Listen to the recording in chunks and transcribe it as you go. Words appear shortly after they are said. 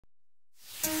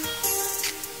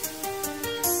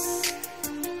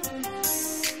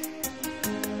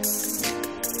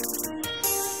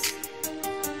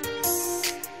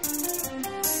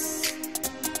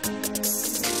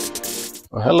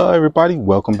Well, hello everybody,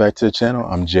 welcome back to the channel.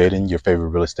 I'm Jaden, your favorite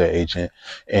real estate agent.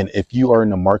 And if you are in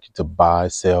the market to buy,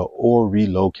 sell, or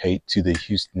relocate to the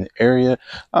Houston area,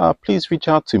 please reach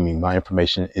out to me. My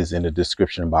information is in the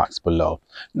description box below.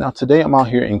 Now today I'm out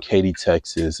here in Katy,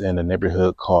 Texas in a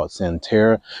neighborhood called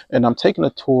Santerra, and I'm taking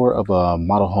a tour of a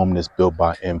model home that's built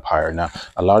by Empire. Now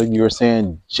a lot of you are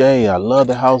saying, Jay, I love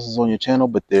the houses on your channel,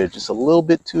 but they're just a little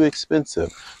bit too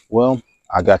expensive. Well,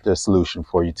 I got the solution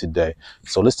for you today.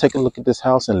 So let's take a look at this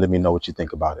house and let me know what you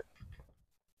think about it.